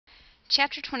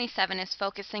Chapter 27 is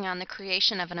focusing on the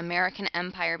creation of an American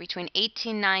empire between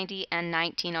 1890 and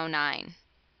 1909.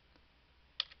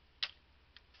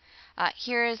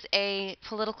 Here is a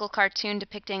political cartoon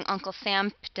depicting Uncle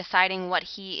Sam deciding what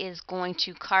he is going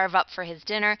to carve up for his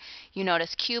dinner. You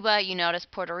notice Cuba, you notice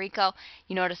Puerto Rico,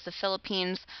 you notice the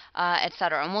Philippines,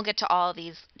 etc. And we'll get to all of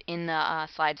these in the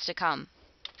slides to come.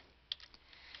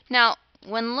 Now,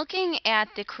 when looking at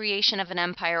the creation of an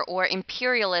empire or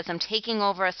imperialism taking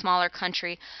over a smaller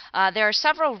country, there are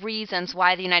several reasons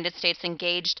why the United States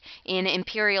engaged in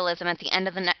imperialism at the end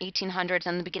of the 1800s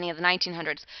and the beginning of the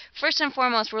 1900s. First and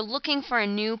foremost, we're looking for a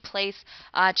new place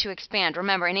to expand.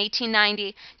 Remember, in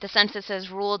 1890, the census has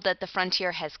ruled that the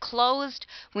frontier has closed.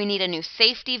 We need a new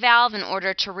safety valve in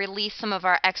order to release some of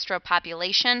our extra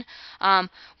population.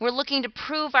 We're looking to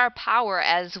prove our power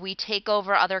as we take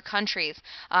over other countries,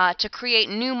 to create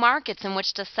new markets in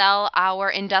which to sell our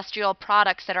industrial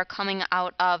products that are coming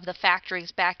out of the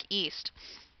factories back east.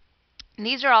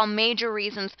 These are all major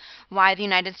reasons why the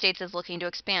United States is looking to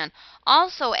expand.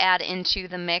 Also add into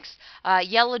the mix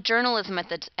yellow journalism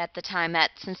at the time,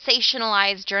 that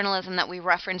sensationalized journalism that we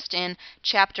referenced in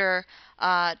chapter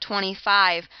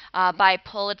 25 by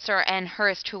Pulitzer and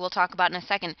Hearst, who we'll talk about in a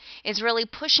second, is really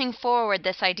pushing forward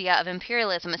this idea of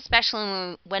imperialism,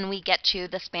 especially when we get to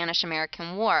the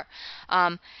Spanish-American War.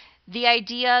 The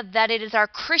idea that it is our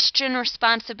Christian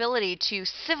responsibility to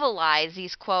civilize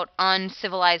these, quote,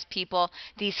 uncivilized people,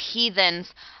 these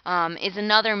heathens, is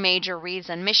another major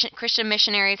reason. Christian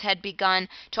missionaries had begun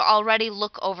to already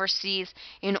look overseas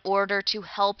in order to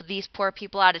help these poor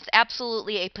people out. It's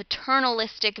absolutely a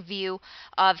paternalistic view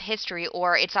of history,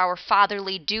 or it's our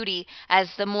fatherly duty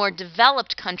as the more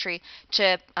developed country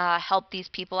to help these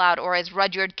people out, or as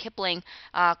Rudyard Kipling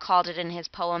called it in his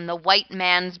poem, the white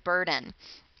man's burden.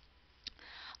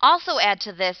 Also add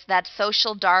to this that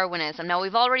social Darwinism. Now,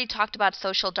 we've already talked about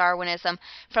social Darwinism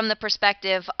from the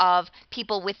perspective of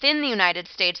people within the United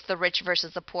States, the rich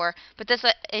versus the poor, but this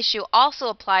issue also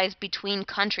applies between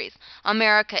countries.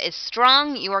 America is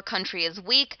strong, your country is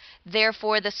weak,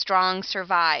 therefore the strong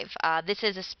survive. This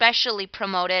is especially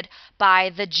promoted by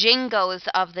the jingoes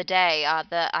of the day.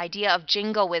 The idea of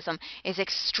jingoism is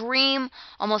extreme,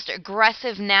 almost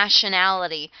aggressive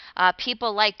nationality.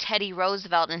 People like Teddy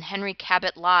Roosevelt and Henry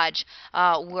Cabot Lodge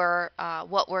were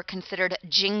what were considered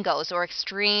jingoes, or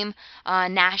extreme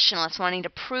nationalists, wanting to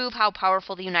prove how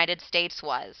powerful the United States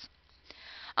was.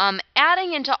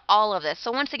 Adding into all of this,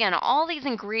 so once again, all these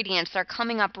ingredients are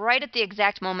coming up right at the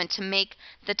exact moment to make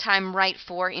the time right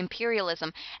for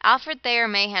imperialism. Alfred Thayer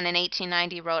Mahan in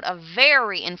 1890 wrote a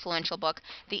very influential book,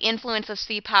 The Influence of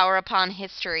Sea Power Upon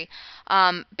History.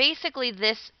 Basically,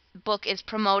 this book is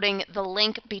promoting the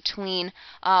link between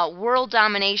world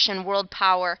domination, world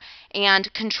power,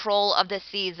 and control of the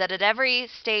seas, that at every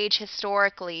stage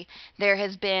historically there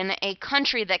has been a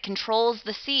country that controls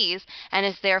the seas and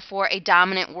is therefore a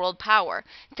dominant world power.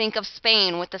 Think of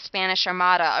Spain with the Spanish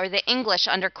Armada, or the English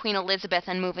under Queen Elizabeth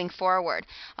and moving forward.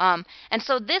 And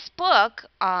so this book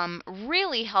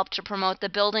really helped to promote the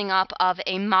building up of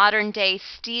a modern-day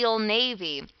steel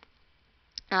navy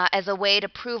as a way to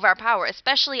prove our power,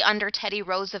 especially under Teddy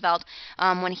Roosevelt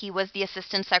when he was the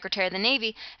Assistant Secretary of the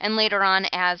Navy and later on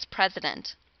as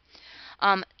President.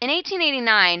 In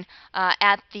 1889,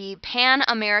 at the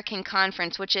Pan-American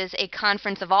Conference, which is a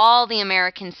conference of all the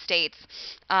American states,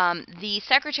 the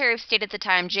Secretary of State at the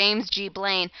time, James G.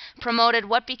 Blaine, promoted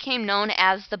what became known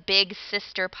as the Big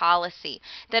Sister policy.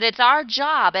 That it's our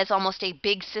job as almost a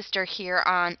big sister here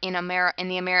in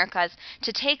the Americas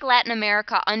to take Latin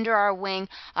America under our wing,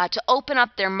 to open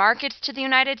up their markets to the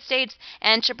United States,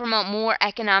 and to promote more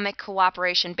economic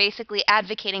cooperation, basically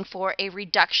advocating for a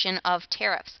reduction of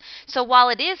tariffs. So while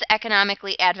it is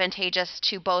economically advantageous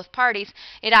to both parties,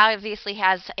 it obviously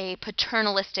has a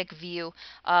paternalistic view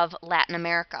of Latin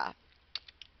America.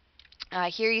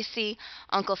 Here you see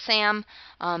Uncle Sam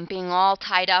being all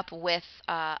tied up with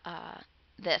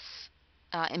this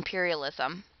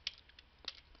imperialism.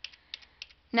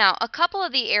 Now, a couple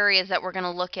of the areas that we're going to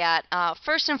look at,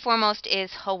 first and foremost,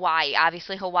 is Hawaii.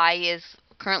 Obviously, Hawaii is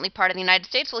currently part of the United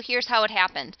States. Well, here's how it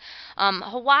happened.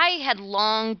 Hawaii had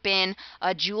long been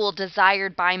a jewel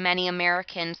desired by many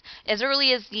Americans as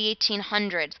early as the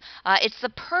 1800s. It's the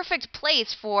perfect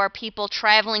place for people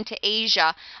traveling to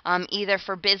Asia, either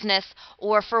for business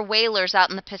or for whalers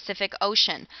out in the Pacific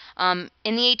Ocean. In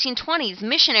the 1820s,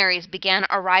 missionaries began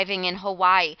arriving in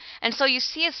Hawaii, and so you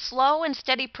see a slow and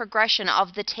steady progression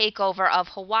of the takeover of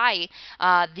Hawaii,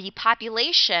 the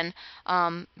population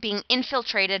being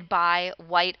infiltrated by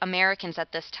white Americans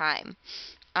at this time.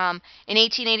 In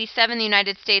 1887, the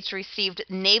United States received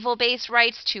naval base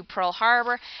rights to Pearl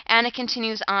Harbor, and it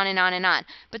continues on and on and on.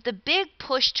 But the big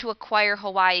push to acquire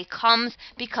Hawaii comes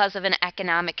because of an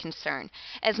economic concern.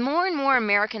 As more and more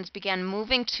Americans began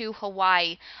moving to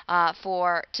Hawaii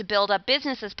to build up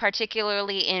businesses,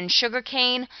 particularly in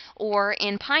sugarcane or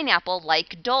in pineapple,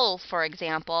 like Dole, for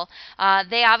example,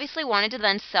 they obviously wanted to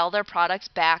then sell their products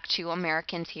back to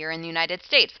Americans here in the United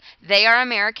States. They are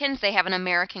Americans, they have an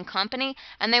American company,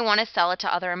 and they want to sell it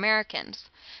to other Americans.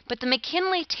 But the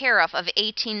McKinley Tariff of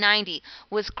 1890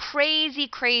 was crazy,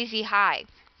 crazy high.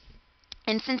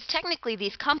 And since technically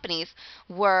these companies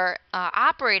were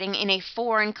operating in a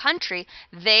foreign country,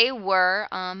 they were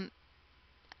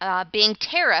being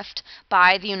tariffed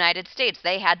by the United States.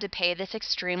 They had to pay this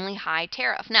extremely high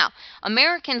tariff. Now,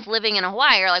 Americans living in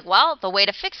Hawaii are like, well, the way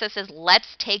to fix this is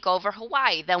let's take over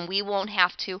Hawaii. Then we won't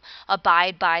have to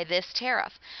abide by this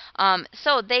tariff.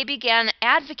 So they began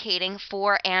advocating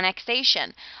for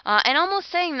annexation and almost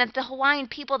saying that the Hawaiian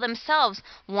people themselves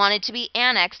wanted to be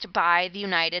annexed by the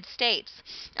United States.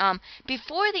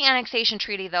 Before the annexation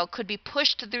treaty, though, could be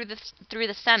pushed through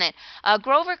the Senate,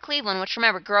 Grover Cleveland, which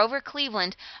remember, Grover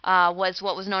Cleveland was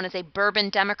what was known as a Bourbon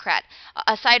Democrat.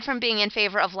 Aside from being in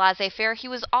favor of laissez-faire, he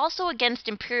was also against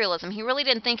imperialism. He really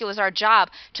didn't think it was our job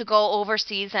to go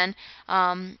overseas and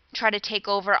try to take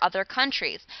over other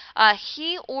countries.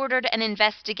 He ordered an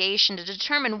investigation to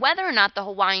determine whether or not the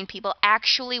Hawaiian people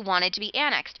actually wanted to be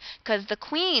annexed, because the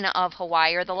Queen of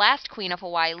Hawaii, or the last Queen of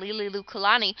Hawaii,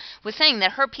 Liliuokalani, was saying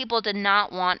that her people did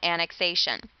not want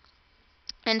annexation.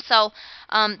 And so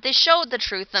this showed the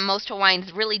truth that most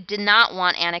Hawaiians really did not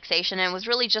want annexation, and it was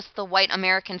really just the white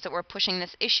Americans that were pushing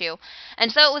this issue.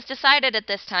 And so it was decided at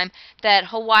this time that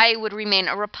Hawaii would remain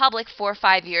a republic for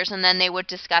 5 years, and then they would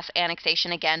discuss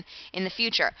annexation again in the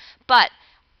future. But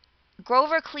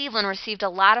Grover Cleveland received a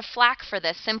lot of flack for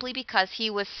this simply because he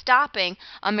was stopping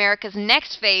America's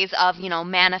next phase of,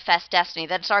 manifest destiny.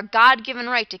 That's our God-given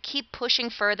right to keep pushing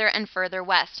further and further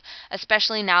west,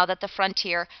 especially now that the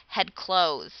frontier had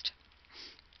closed.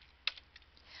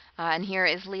 And here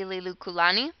is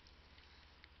Liliuokalani.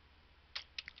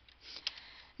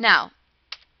 Now,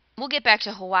 we'll get back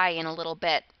to Hawaii in a little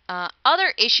bit.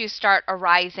 Other issues start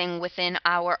arising within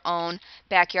our own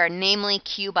backyard, namely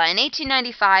Cuba. In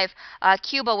 1895,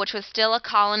 Cuba, which was still a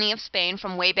colony of Spain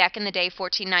from way back in the day,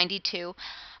 1492,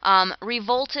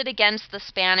 revolted against the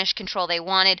Spanish control. They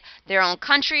wanted their own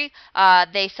country.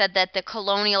 They said that the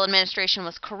colonial administration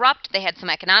was corrupt. They had some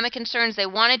economic concerns. They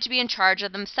wanted to be in charge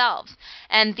of themselves.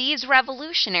 And these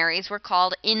revolutionaries were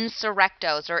called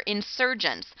insurrectos, or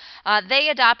insurgents. They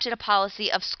adopted a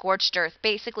policy of scorched earth,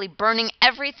 basically burning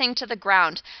everything to the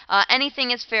ground.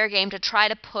 Anything is fair game to try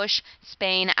to push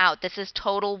Spain out. This is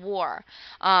total war.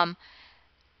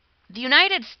 The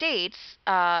United States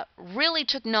really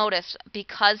took notice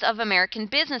because of American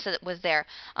business that was there.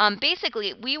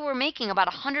 Basically, we were making about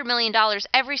 $100 million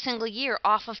every single year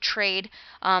off of trade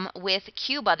with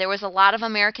Cuba. There was a lot of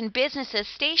American businesses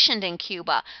stationed in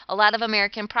Cuba, a lot of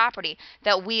American property,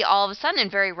 that we all of a sudden, and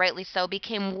very rightly so,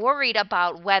 became worried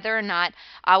about whether or not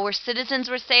our citizens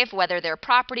were safe, whether their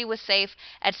property was safe,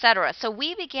 etc. So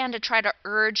we began to try to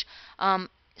urge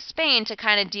Spain to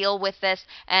kind of deal with this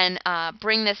and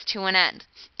bring this to an end.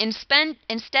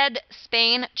 Instead,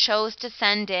 Spain chose to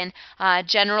send in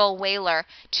General Weyler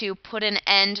to put an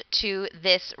end to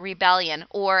this rebellion,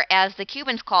 or as the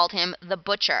Cubans called him, the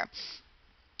Butcher.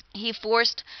 He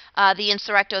forced the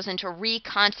insurrectos into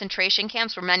re-concentration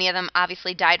camps, where many of them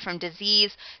obviously died from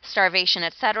disease, starvation,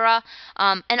 etc.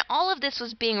 And all of this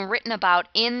was being written about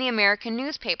in the American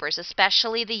newspapers,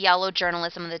 especially the yellow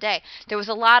journalism of the day. There was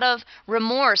a lot of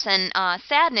remorse and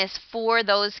sadness for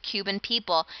those Cuban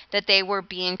people that they were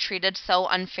being treated so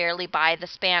unfairly by the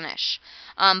Spanish.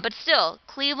 But still,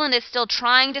 Cleveland is still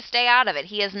trying to stay out of it.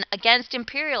 He is against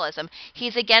imperialism.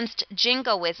 He's against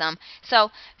jingoism.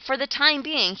 So for the time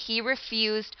being, he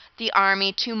refused the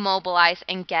army to mobilize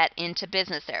and get into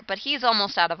business there. But he's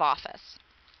almost out of office.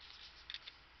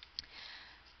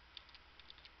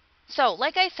 So,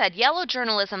 like I said, yellow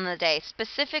journalism of the day,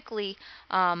 specifically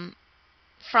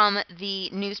from the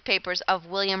newspapers of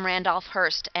William Randolph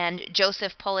Hearst and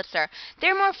Joseph Pulitzer,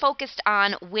 they're more focused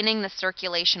on winning the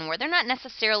circulation war. They're not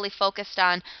necessarily focused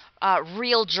on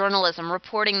real journalism,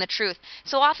 reporting the truth.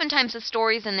 So oftentimes the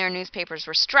stories in their newspapers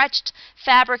were stretched,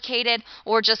 fabricated,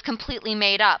 or just completely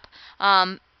made up,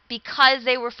 because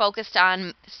they were focused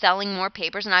on selling more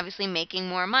papers and obviously making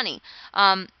more money.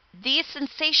 These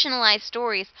sensationalized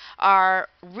stories are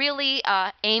really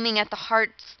aiming at the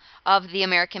hearts of the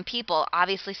American people,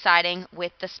 obviously siding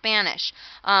with the Spanish.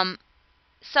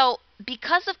 So,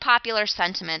 because of popular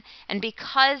sentiment and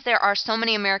because there are so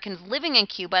many Americans living in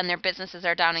Cuba and their businesses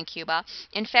are down in Cuba,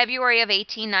 in February of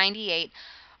 1898,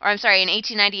 or I'm sorry, in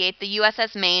 1898, the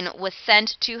USS Maine was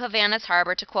sent to Havana's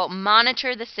harbor to, quote,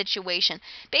 monitor the situation.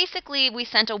 Basically, we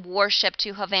sent a warship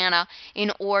to Havana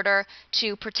in order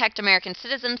to protect American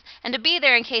citizens and to be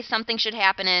there in case something should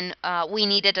happen and we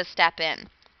needed to step in.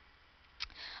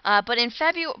 But on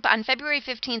February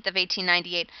 15th of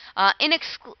 1898,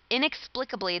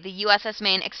 inexplicably, the USS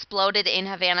Maine exploded in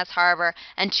Havana's harbor,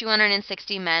 and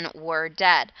 260 men were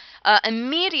dead.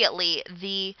 Immediately,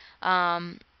 the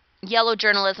yellow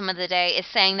journalism of the day is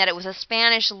saying that it was a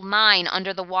Spanish mine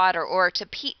under the water or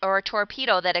a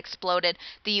torpedo that exploded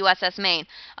the USS Maine.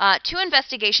 Two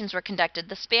investigations were conducted.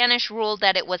 The Spanish ruled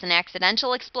that it was an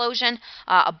accidental explosion,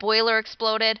 a boiler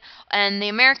exploded, and the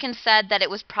Americans said that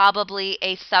it was probably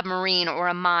a submarine or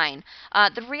a mine.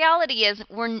 The reality is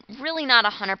we're really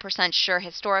not 100% sure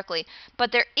historically,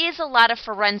 but there is a lot of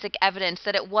forensic evidence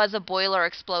that it was a boiler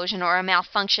explosion or a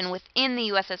malfunction within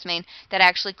the USS Maine that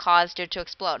actually caused it to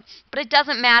explode. But it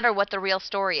doesn't matter what the real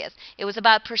story is. It was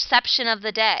about perception of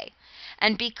the day.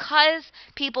 And because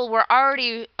people were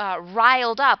already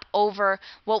riled up over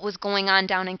what was going on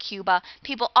down in Cuba,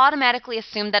 people automatically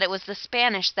assumed that it was the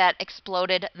Spanish that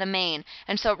exploded the Maine.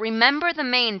 And so Remember the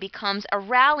Maine becomes a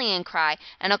rallying cry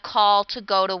and a call to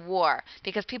go to war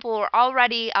because people were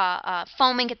already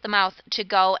foaming at the mouth to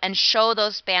go and show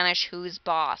those Spanish who's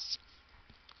boss.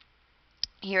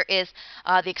 Here is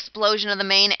the explosion of the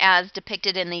Maine as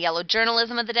depicted in the yellow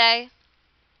journalism of the day.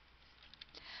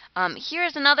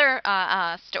 Here's another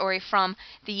story from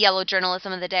the yellow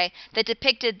journalism of the day that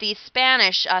depicted the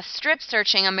Spanish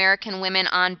strip-searching American women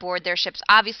on board their ships.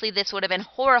 Obviously, this would have been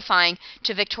horrifying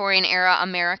to Victorian-era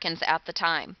Americans at the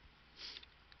time.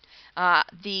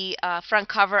 The front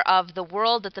cover of The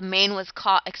World that the Maine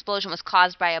explosion was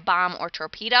caused by a bomb or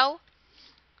torpedo.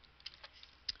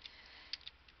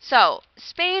 So,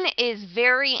 Spain is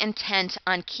very intent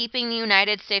on keeping the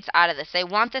United States out of this. They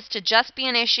want this to just be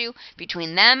an issue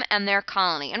between them and their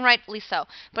colony, and rightfully so.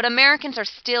 But Americans are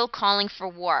still calling for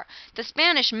war. The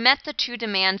Spanish met the two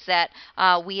demands that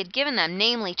we had given them,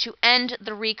 namely to end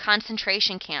the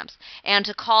reconcentration camps and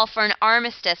to call for an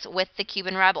armistice with the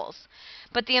Cuban rebels.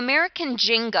 But the American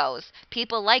jingoes,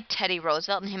 people like Teddy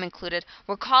Roosevelt and him included,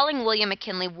 were calling William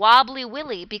McKinley Wobbly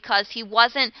Willie because he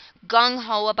wasn't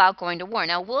gung-ho about going to war.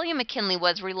 Now, William McKinley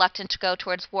was reluctant to go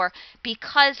towards war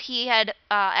because he had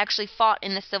actually fought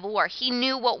in the Civil War. He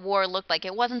knew what war looked like.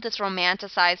 It wasn't this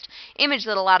romanticized image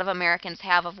that a lot of Americans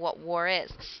have of what war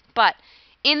is. But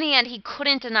in the end, he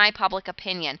couldn't deny public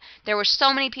opinion. There were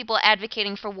so many people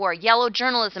advocating for war. Yellow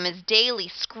journalism is daily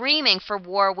screaming for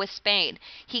war with Spain.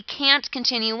 He can't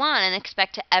continue on and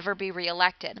expect to ever be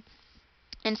reelected.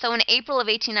 And so in April of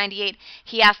 1898,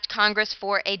 he asked Congress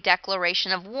for a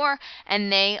declaration of war,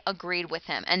 and they agreed with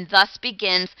him. And thus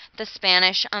begins the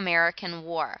Spanish-American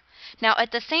War. Now,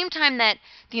 at the same time that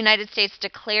the United States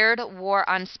declared war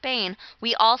on Spain,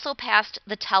 we also passed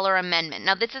the Teller Amendment.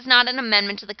 Now, this is not an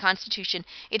amendment to the Constitution.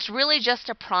 It's really just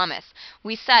a promise.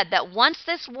 We said that once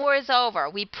this war is over,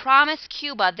 we promise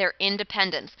Cuba their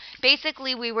independence.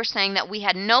 Basically, we were saying that we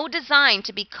had no design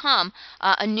to become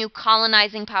a new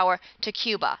colonizing power to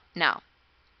Cuba. Now,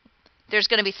 there's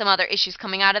going to be some other issues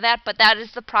coming out of that, but that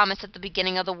is the promise at the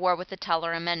beginning of the war with the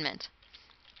Teller Amendment.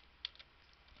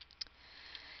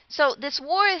 So this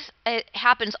war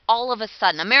happens all of a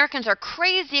sudden. Americans are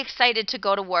crazy excited to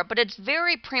go to war, but it's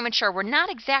very premature. We're not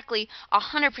exactly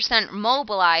 100%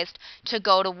 mobilized to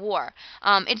go to war.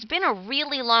 It's been a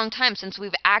really long time since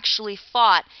we've actually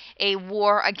fought a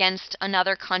war against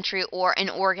another country or an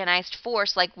organized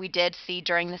force like we did see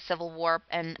during the Civil War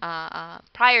and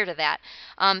prior to that.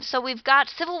 So we've got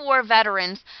Civil War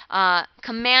veterans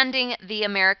commanding the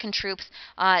American troops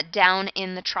down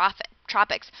in the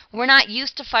tropics. We're not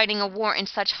used to fighting a war in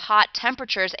such hot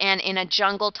temperatures and in a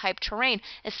jungle-type terrain,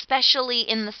 especially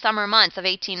in the summer months of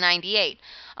 1898.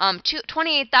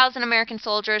 28,000 American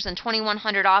soldiers and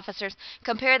 2,100 officers.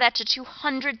 Compare that to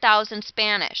 200,000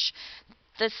 Spanish.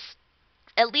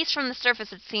 At least from the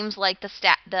surface, it seems like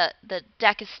the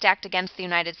deck is stacked against the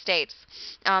United States.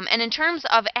 And in terms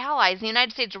of allies, the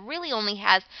United States really only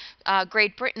has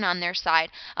Great Britain on their side,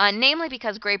 namely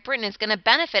because Great Britain is going to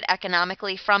benefit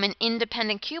economically from an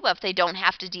independent Cuba if they don't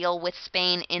have to deal with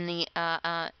Spain in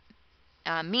the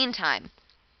meantime.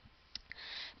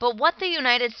 But what the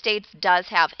United States does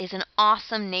have is an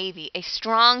awesome Navy, a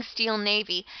strong steel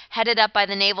Navy headed up by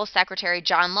the Naval Secretary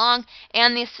John Long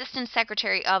and the Assistant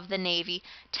Secretary of the Navy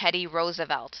Teddy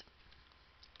Roosevelt.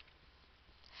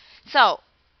 So,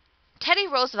 Teddy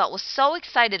Roosevelt was so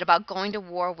excited about going to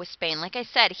war with Spain. Like I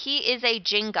said, he is a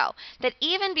jingo, that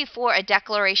even before a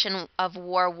declaration of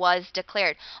war was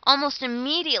declared, almost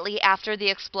immediately after the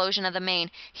explosion of the Maine,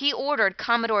 he ordered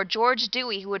Commodore George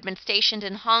Dewey, who had been stationed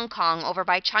in Hong Kong over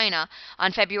by China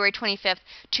on February 25th,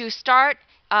 to start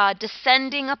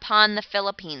descending upon the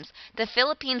Philippines. The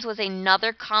Philippines was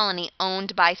another colony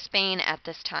owned by Spain at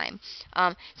this time.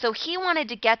 So he wanted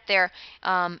to get there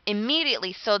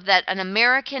immediately so that an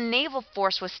American naval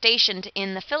force was stationed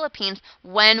in the Philippines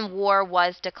when war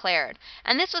was declared.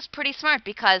 And this was pretty smart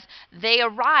because they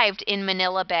arrived in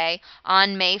Manila Bay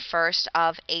on May 1st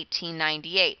of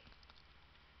 1898.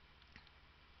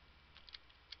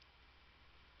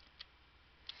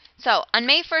 So, on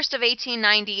May 1st of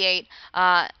 1898,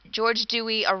 George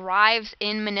Dewey arrives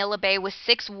in Manila Bay with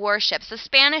 6 warships. The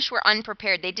Spanish were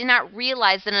unprepared. They did not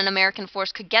realize that an American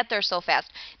force could get there so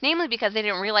fast, namely because they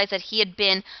didn't realize that he had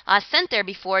been sent there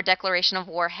before a declaration of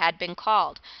war had been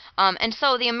called. And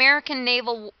so the American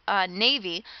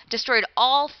Navy destroyed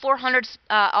all 400,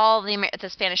 the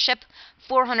Spanish ship.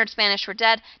 400 Spanish were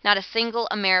dead, not a single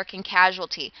American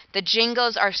casualty. The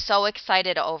Jingos are so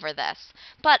excited over this.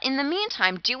 But in the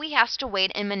meantime, Dewey has to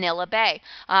wait in Manila Bay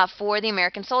for the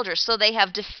American soldiers. So they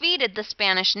have defeated the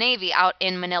Spanish Navy out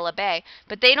in Manila Bay,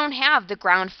 but they don't have the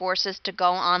ground forces to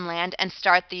go on land and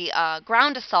start the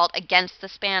ground assault against the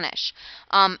Spanish.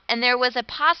 And there was a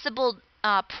possible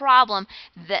problem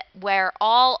where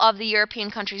all of the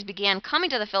European countries began coming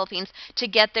to the Philippines to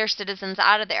get their citizens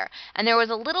out of there. And there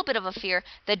was a little bit of a fear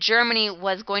that Germany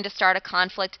was going to start a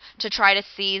conflict to try to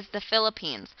seize the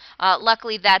Philippines.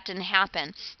 Luckily, that didn't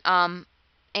happen.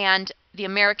 And the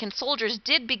American soldiers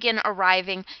did begin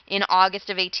arriving in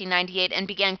August of 1898 and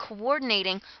began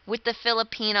coordinating with the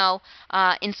Filipino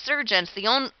insurgents,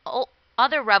 the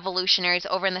other revolutionaries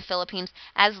over in the Philippines,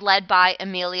 as led by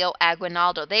Emilio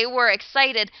Aguinaldo. They were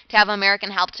excited to have American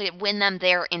help to win them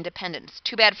their independence.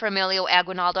 Too bad for Emilio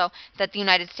Aguinaldo that the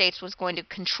United States was going to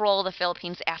control the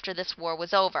Philippines after this war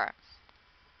was over.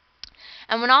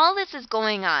 And when all this is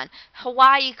going on,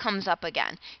 Hawaii comes up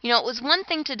again. You know, it was one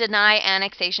thing to deny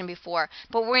annexation before,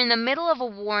 but we're in the middle of a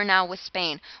war now with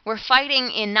Spain. We're fighting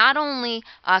in not only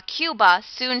Cuba,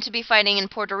 soon to be fighting in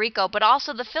Puerto Rico, but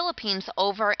also the Philippines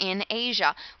over in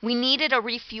Asia. We needed a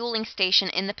refueling station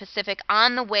in the Pacific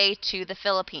on the way to the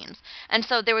Philippines. And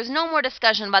so there was no more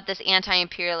discussion about this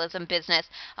anti-imperialism business.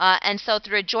 And so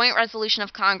through a joint resolution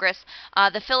of Congress,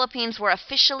 the Philippines were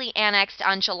officially annexed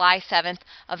on July 7th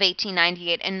of 1898.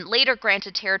 And later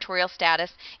granted territorial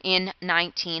status in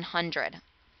 1900.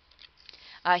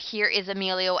 Here is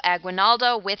Emilio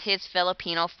Aguinaldo with his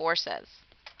Filipino forces.